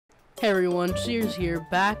Hey everyone, Sears here,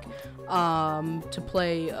 back to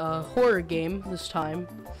play a horror game this time.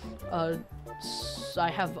 I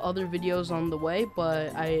have other videos on the way,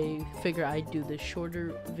 but I figure I'd do this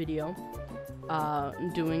shorter video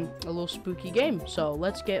doing a little spooky game. So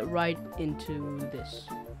let's get right into this.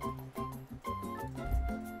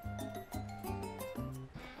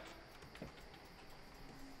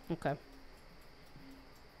 Okay.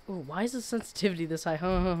 Ooh, why is the sensitivity this high?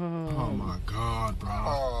 Oh my god, bro.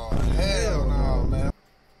 Oh, hell no, man.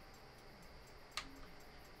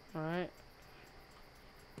 Alright.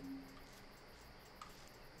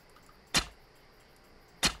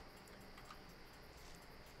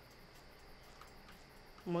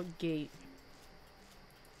 What gate?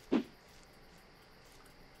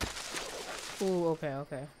 Ooh, okay,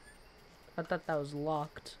 okay. I thought that was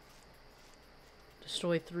locked.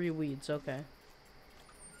 Destroy 3 weeds, okay.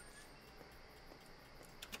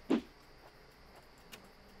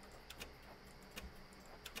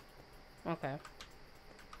 Okay.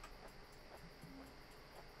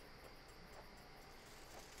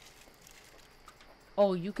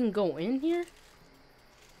 Oh, you can go in here?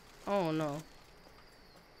 Oh no.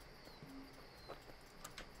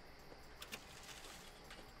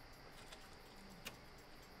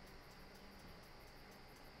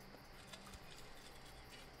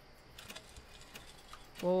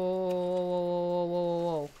 Whoa, whoa, whoa, whoa,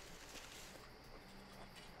 whoa.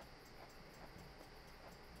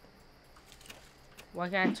 Why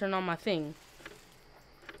can't I turn on my thing?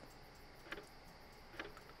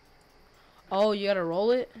 Oh, you gotta roll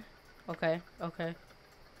it? Okay, okay.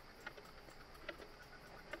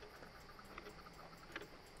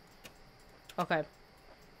 Okay.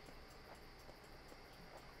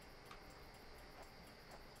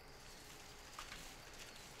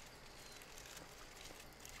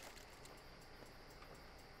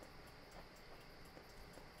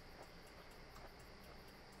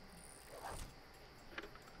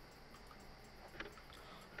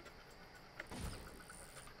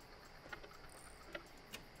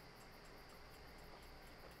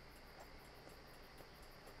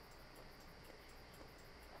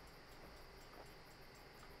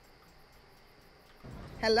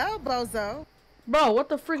 Hello, bozo. Bro, what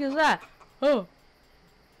the frick is that? Oh.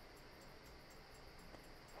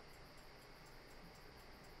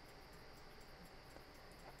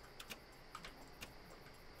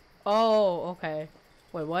 Oh, okay.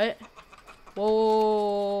 Wait, what?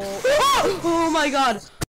 Whoa. Oh my god.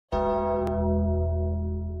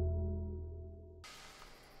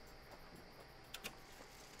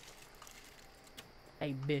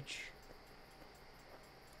 Hey, bitch.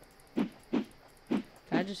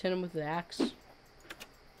 Can I just hit him with the axe?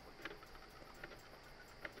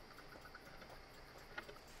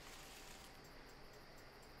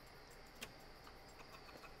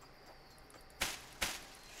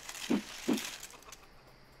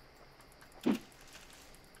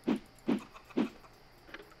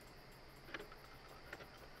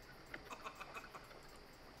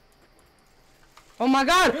 Oh my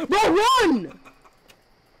god! Bro, run!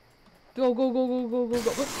 Go, go, go, go, go, go,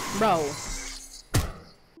 go. Bro.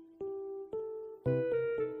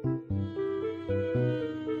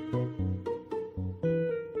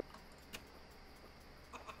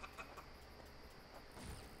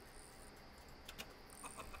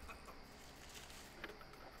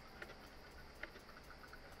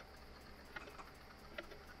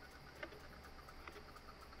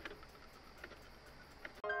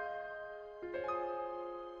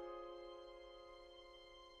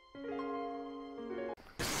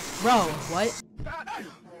 Bro, what?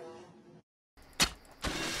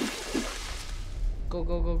 Go,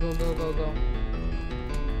 go, go, go, go, go, go.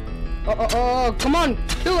 Oh, oh, oh, come on,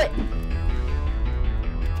 do it!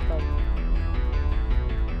 Go.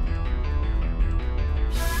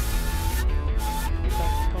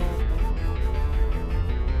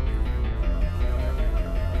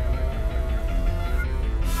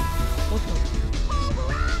 What the?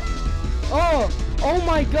 Oh, oh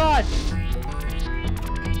my god!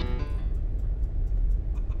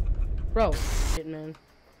 Bro, shit, man.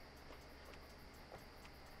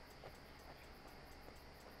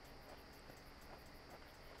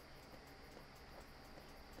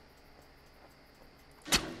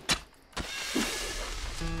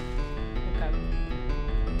 Okay.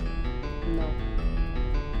 No.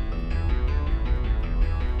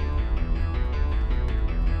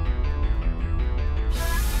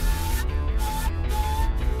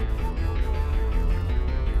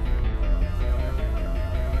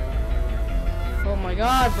 Oh my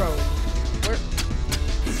god, bro. Where?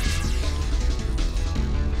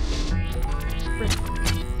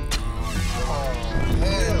 Oh,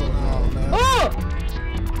 hell no.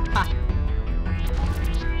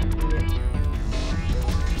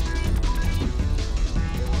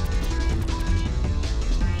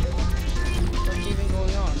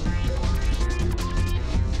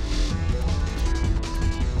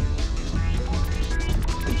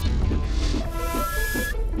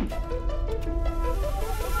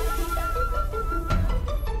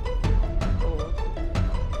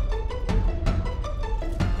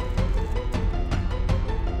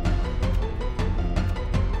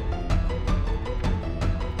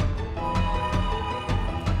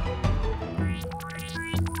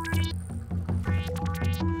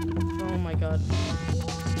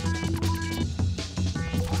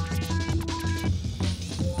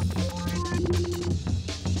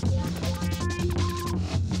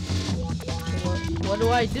 do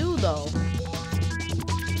I do though?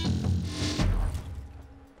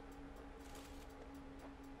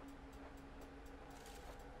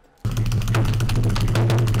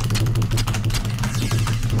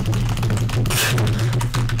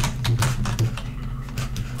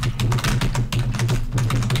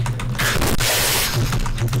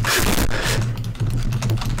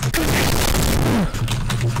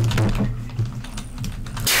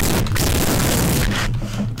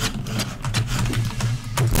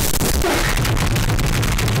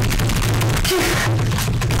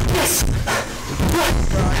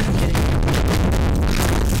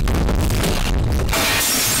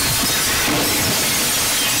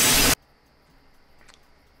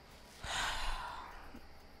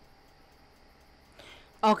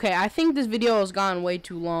 Okay, I think this video has gone way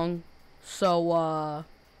too long, so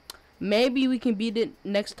maybe we can beat it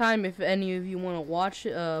next time if any of you want to watch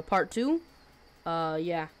part 2.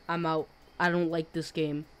 Yeah, I'm out. I don't like this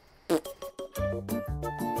game.